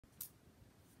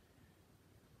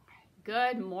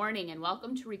Good morning and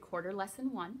welcome to Recorder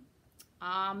Lesson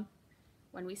 1.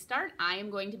 When we start, I am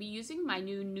going to be using my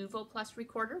new Nuvo Plus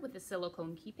recorder with the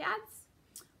silicone keypads.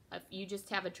 If you just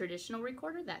have a traditional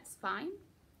recorder, that's fine.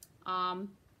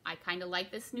 I kind of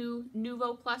like this new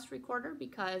Nuvo Plus recorder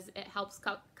because it helps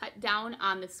cut down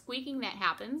on the squeaking that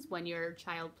happens when your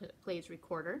child plays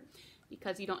recorder,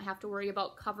 because you don't have to worry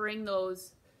about covering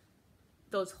those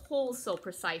holes so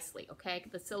precisely, okay?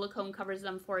 The silicone covers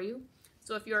them for you.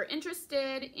 So if you're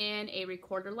interested in a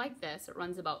recorder like this, it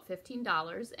runs about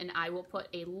 $15, and I will put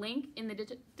a link in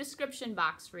the description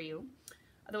box for you.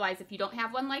 Otherwise, if you don't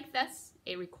have one like this,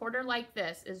 a recorder like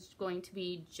this is going to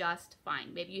be just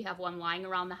fine. Maybe you have one lying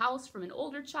around the house from an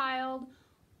older child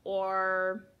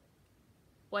or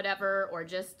whatever, or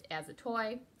just as a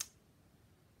toy.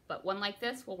 But one like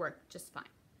this will work just fine.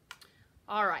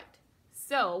 All right,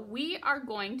 so we are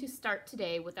going to start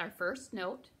today with our first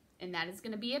note, and that is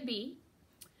going to be a B.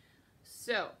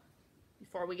 So,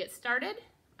 before we get started,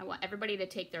 I want everybody to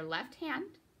take their left hand.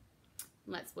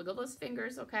 Let's wiggle those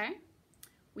fingers, okay?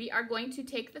 We are going to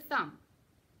take the thumb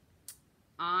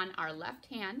on our left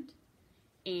hand,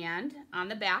 and on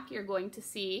the back you're going to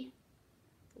see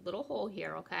a little hole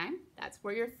here, okay? That's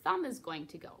where your thumb is going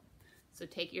to go. So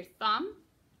take your thumb,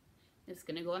 it's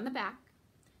going to go in the back,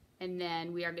 and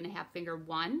then we are going to have finger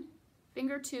 1,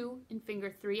 finger 2, and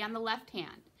finger 3 on the left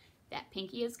hand. That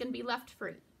pinky is going to be left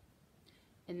free.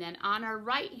 And then on our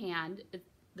right hand,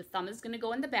 the thumb is going to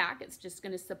go in the back. It's just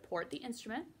going to support the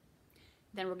instrument.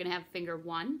 Then we're going to have finger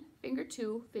 1, finger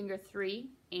 2, finger 3,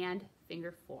 and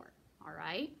finger 4. All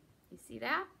right? You see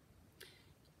that?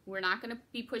 We're not going to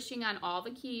be pushing on all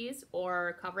the keys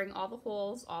or covering all the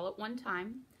holes all at one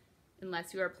time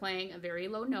unless you are playing a very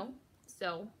low note.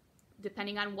 So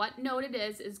depending on what note it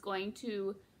is going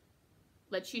to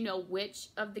let you know which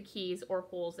of the keys or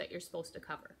holes that you're supposed to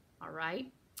cover. All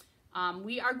right?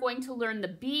 We are going to learn the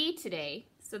B today,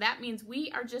 so that means we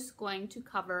are just going to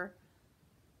cover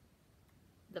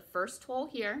the first hole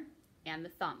here and the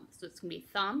thumb. So it's going to be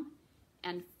thumb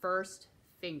and first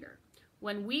finger.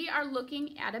 When we are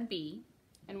looking at a B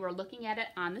and we're looking at it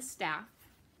on the staff,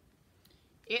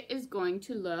 it is going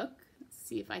to look, let's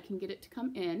see if I can get it to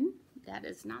come in. That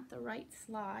is not the right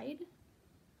slide.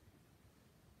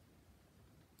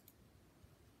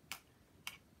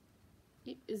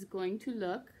 It is going to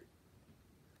look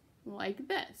like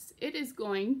this. It is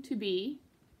going to be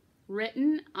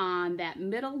written on that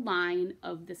middle line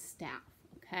of the staff,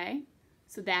 okay?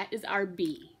 So that is our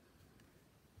B.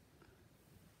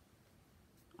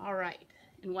 All right,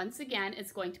 and once again,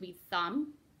 it's going to be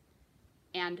thumb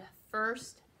and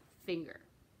first finger.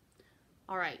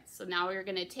 All right, so now we're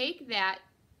going to take that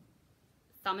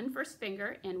thumb and first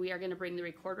finger, and we are going to bring the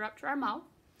recorder up to our mouth.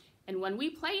 And when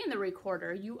we play in the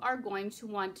recorder, you are going to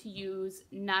want to use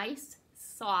nice,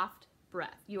 soft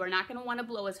breath. You are not going to want to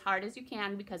blow as hard as you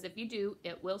can, because if you do,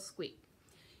 it will squeak.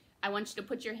 I want you to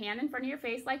put your hand in front of your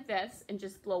face like this and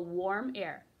just blow warm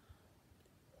air.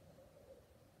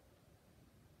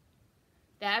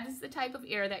 That is the type of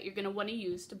air that you're going to want to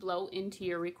use to blow into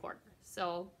your recorder.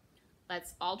 So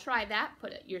let's all try that.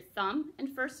 Put your thumb and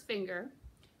first finger,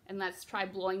 and let's try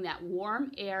blowing that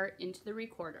warm air into the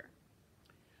recorder.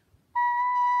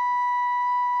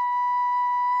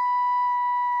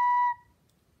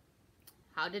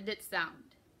 How did it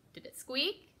sound? Did it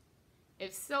squeak?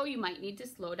 If so, you might need to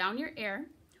slow down your air.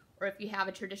 Or if you have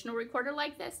a traditional recorder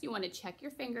like this, you want to check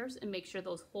your fingers and make sure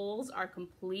those holes are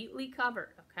completely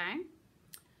covered, okay?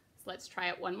 So let's try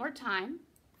it one more time.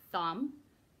 Thumb,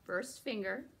 first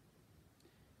finger,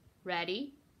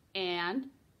 ready, and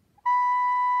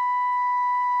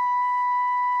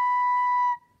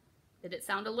did it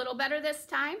sound a little better this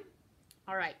time?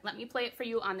 All right, let me play it for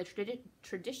you on the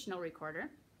traditional recorder.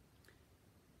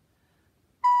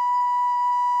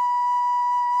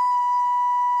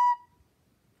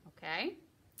 Okay,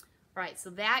 all right,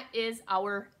 so that is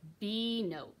our B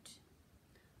note.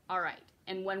 All right,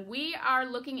 and when we are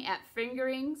looking at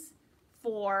fingerings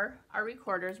for our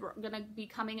recorders, we're going to be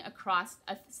coming across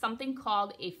something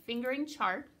called a fingering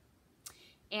chart,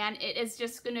 and it is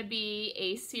just going to be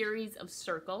a series of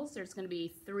circles. There's going to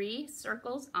be 3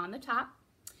 circles on the top,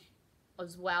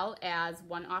 as well as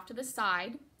 1 off to the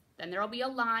side. Then there will be a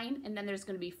line, and then there's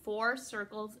going to be 4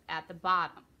 circles at the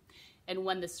bottom. And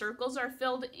when the circles are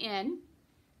filled in,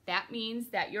 that means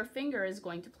that your finger is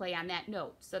going to play on that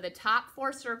note. So the top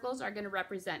 4 circles are going to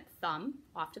represent thumb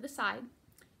off to the side,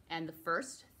 and the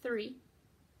first 3.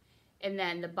 And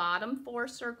then the bottom 4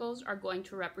 circles are going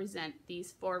to represent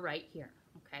these 4 right here.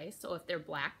 Okay, so if they're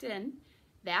blacked in,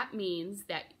 that means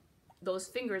that those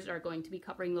fingers are going to be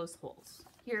covering those holes.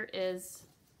 Here is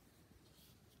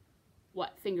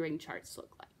what fingering charts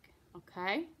look like,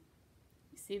 okay?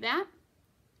 You see that?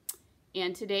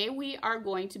 And today we are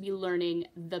going to be learning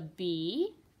the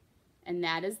B, and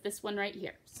that is this one right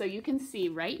here. So you can see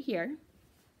right here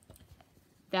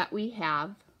that we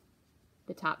have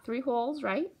the top 3 holes,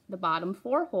 right? The bottom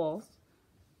 4 holes.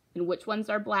 And which ones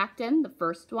are blacked in? The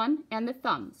first one and the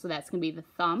thumb. So that's going to be the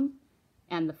thumb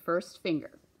and the first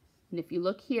finger. And if you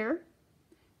look here,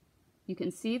 you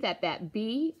can see that that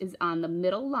B is on the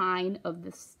middle line of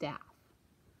the staff.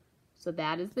 So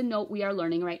that is the note we are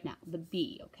learning right now, the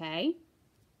B, okay?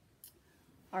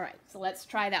 All right, so let's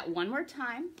try that one more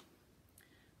time.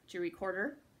 Put your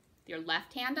recorder with your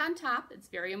left hand on top. It's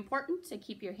very important to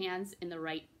keep your hands in the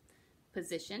right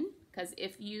position, because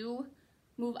if you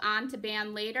move on to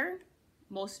band later,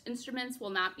 most instruments will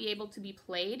not be able to be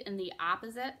played in the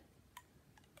opposite,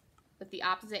 with the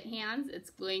opposite hands. It's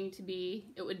going to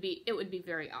be, it would be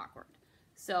very awkward.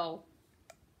 So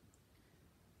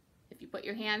if you put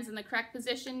your hands in the correct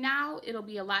position now, it'll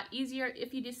be a lot easier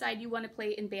if you decide you want to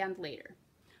play in band later.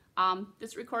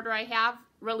 This recorder I have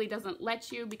really doesn't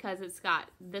let you because it's got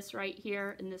this right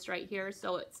here and this right here,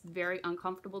 so it's very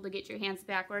uncomfortable to get your hands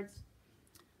backwards.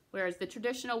 Whereas the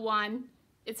traditional one,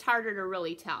 it's harder to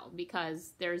really tell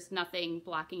because there's nothing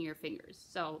blocking your fingers.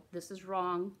 So this is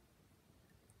wrong,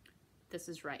 this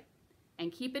is right.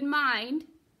 And keep in mind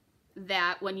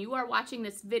that when you are watching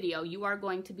this video, you are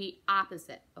going to be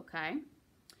opposite, okay?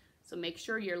 So make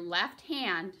sure your left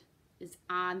hand is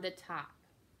on the top.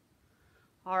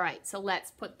 All right, so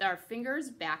let's put our fingers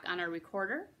back on our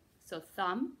recorder. So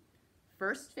thumb,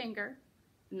 first finger,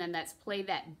 and then let's play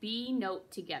that B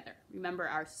note together. Remember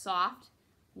our soft,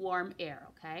 warm air,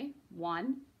 okay?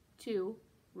 1, 2,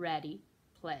 ready,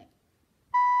 play.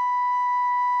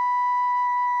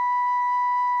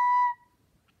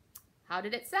 How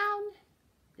did it sound?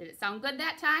 Did it sound good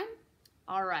that time?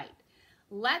 All right,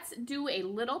 let's do a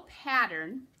little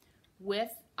pattern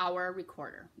with our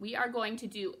recorder. We are going to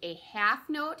do a half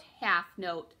note,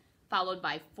 followed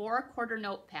by 4 quarter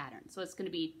note pattern. So it's going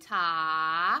to be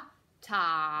ta,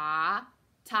 ta,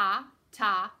 ta,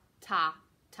 ta, ta,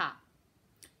 ta.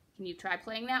 Can you try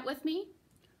playing that with me?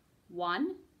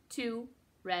 1, 2,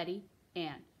 ready,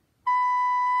 and.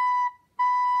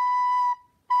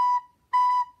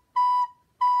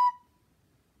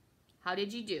 How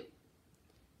did you do?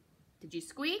 Did you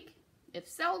squeak? If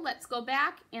so, let's go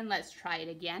back and let's try it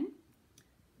again.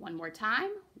 One more time.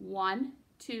 1,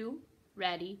 2,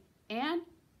 ready, and.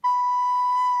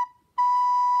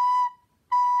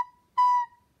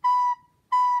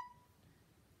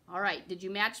 All right, did you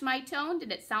match my tone?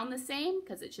 Did it sound the same?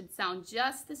 Because it should sound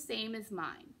just the same as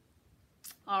mine.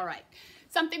 All right,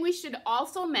 something we should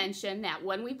also mention that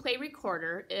when we play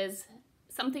recorder is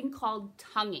something called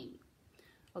tonguing.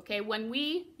 Okay, when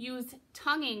we use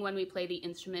tonguing when we play the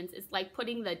instruments, it's like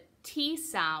putting the T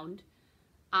sound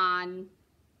on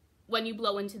when you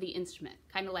blow into the instrument,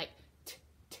 kind of like t,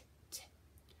 t, t.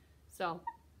 So,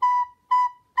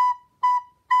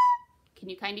 can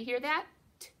you kind of hear that?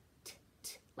 T, t,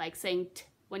 t, like saying t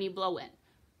when you blow in.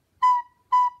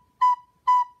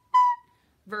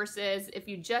 Versus if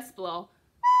you just blow,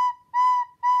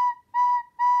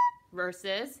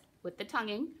 versus with the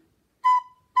tonguing.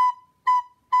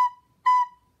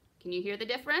 Can you hear the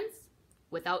difference?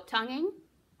 Without tonguing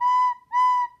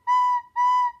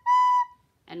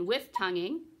and with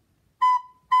tonguing.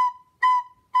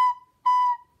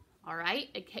 All right,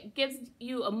 it gives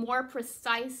you a more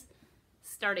precise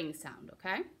starting sound,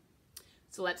 okay?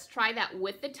 So let's try that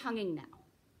with the tonguing now.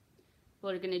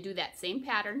 We're going to do that same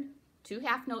pattern, 2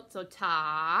 half notes, so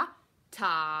ta,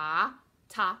 ta,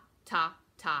 ta, ta,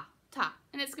 ta, ta.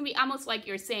 And it's going to be almost like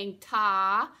you're saying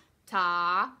ta,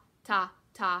 ta, ta,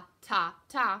 ta, ta,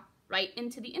 ta, right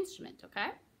into the instrument, okay?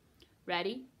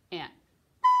 Ready, and.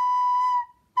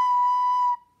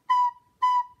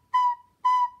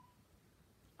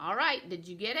 All right, did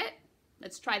you get it?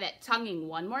 Let's try that tonguing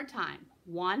one more time.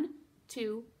 1,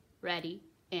 2, ready,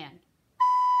 and.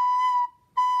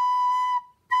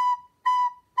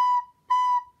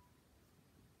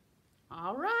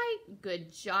 All right,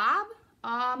 good job.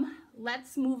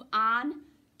 Let's move on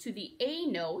to the A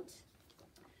note.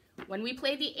 When we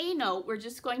play the A note, we're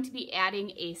just going to be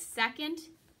adding a second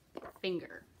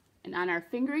finger. And on our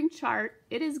fingering chart,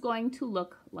 it is going to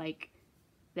look like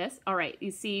this. All right,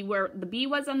 you see where the B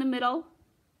was on the middle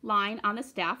line on the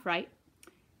staff, right?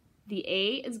 The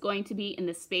A is going to be in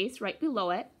the space right below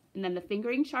it. And then the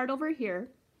fingering chart over here,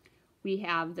 we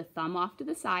have the thumb off to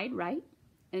the side, right?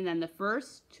 And then the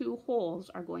first 2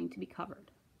 holes are going to be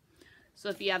covered. So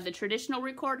if you have the traditional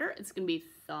recorder, it's going to be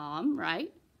thumb,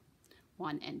 right?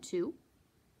 1 and 2.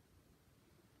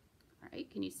 All right,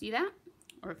 can you see that?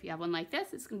 Or if you have one like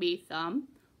this, it's going to be thumb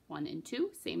 1 and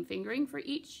 2, same fingering for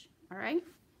each, all right?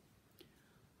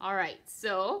 All right,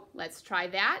 so let's try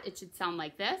that. It should sound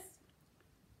like this.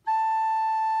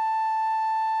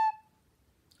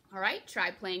 All right,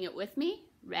 try playing it with me.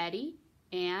 Ready,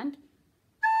 and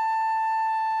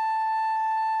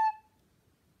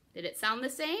did it sound the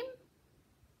same?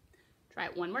 Try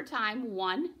it one more time.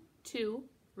 1, 2,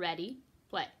 ready,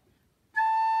 play.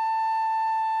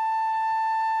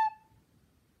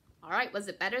 All right, was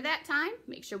it better that time?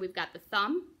 Make sure we've got the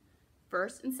thumb,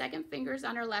 first and second fingers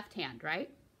on our left hand, right?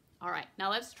 All right, now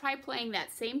let's try playing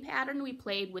that same pattern we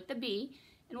played with the B,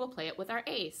 and we'll play it with our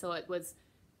A. So it was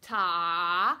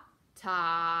ta,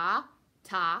 ta,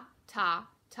 ta, ta,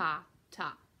 ta,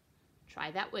 ta.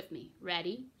 Try that with me.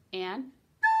 Ready, and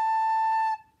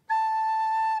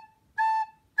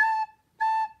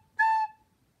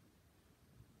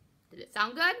did it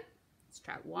sound good? Let's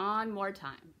try it one more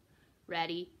time.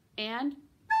 Ready, and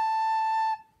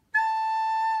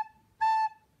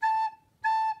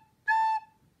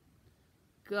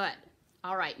good.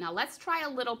 All right, now let's try a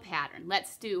little pattern.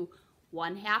 Let's do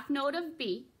 1/2 note of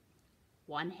B,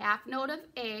 1/2 note of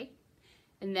A,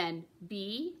 and then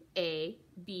B, A,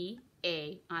 B,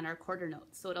 A on our quarter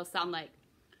notes. So it'll sound like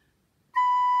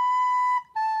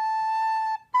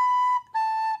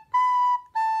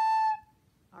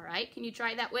all right, can you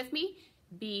try that with me?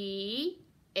 B,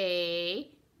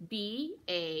 A, B,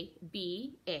 A,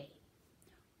 B, A.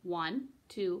 1,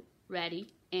 2, ready,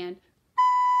 and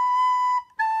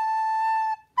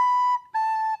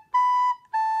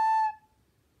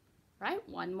right,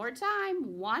 one more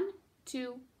time. 1,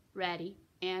 2, ready,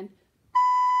 and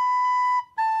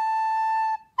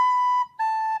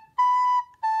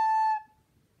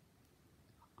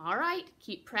all right,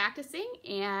 keep practicing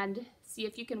and see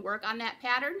if you can work on that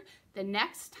pattern. The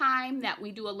next time that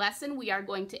we do a lesson, we are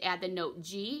going to add the note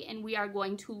G, and we are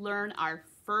going to learn our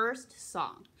first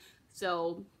song.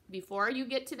 So before you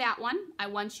get to that one, I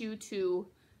want you to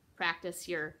practice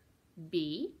your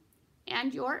B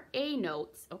and your A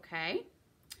notes, okay?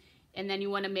 And then you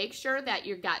want to make sure that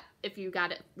if you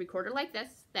got a recorder like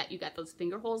this, that you got those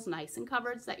finger holes nice and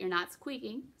covered so that you're not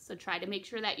squeaking. So try to make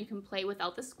sure that you can play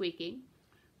without the squeaking.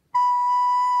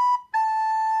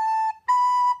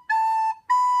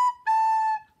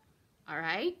 All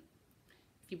right?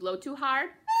 If you blow too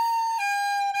hard,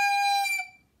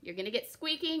 you're going to get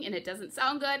squeaking and it doesn't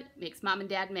sound good. It makes mom and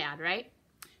dad mad, right?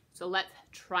 So let's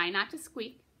try not to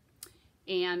squeak.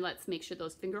 And let's make sure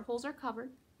those finger holes are covered,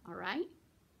 all right?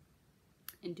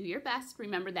 And do your best.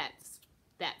 Remember that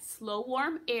slow,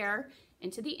 warm air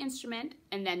into the instrument,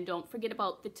 and then don't forget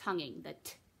about the tonguing, the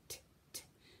t, t, t.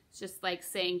 It's just like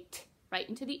saying t right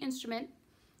into the instrument,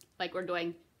 like we're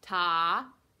doing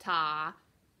ta, ta,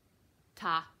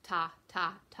 ta, ta,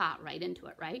 ta, ta, right into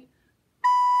it, right?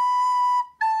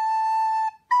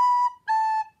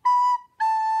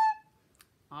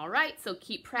 All right, so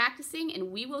keep practicing, and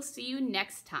we will see you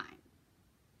next time.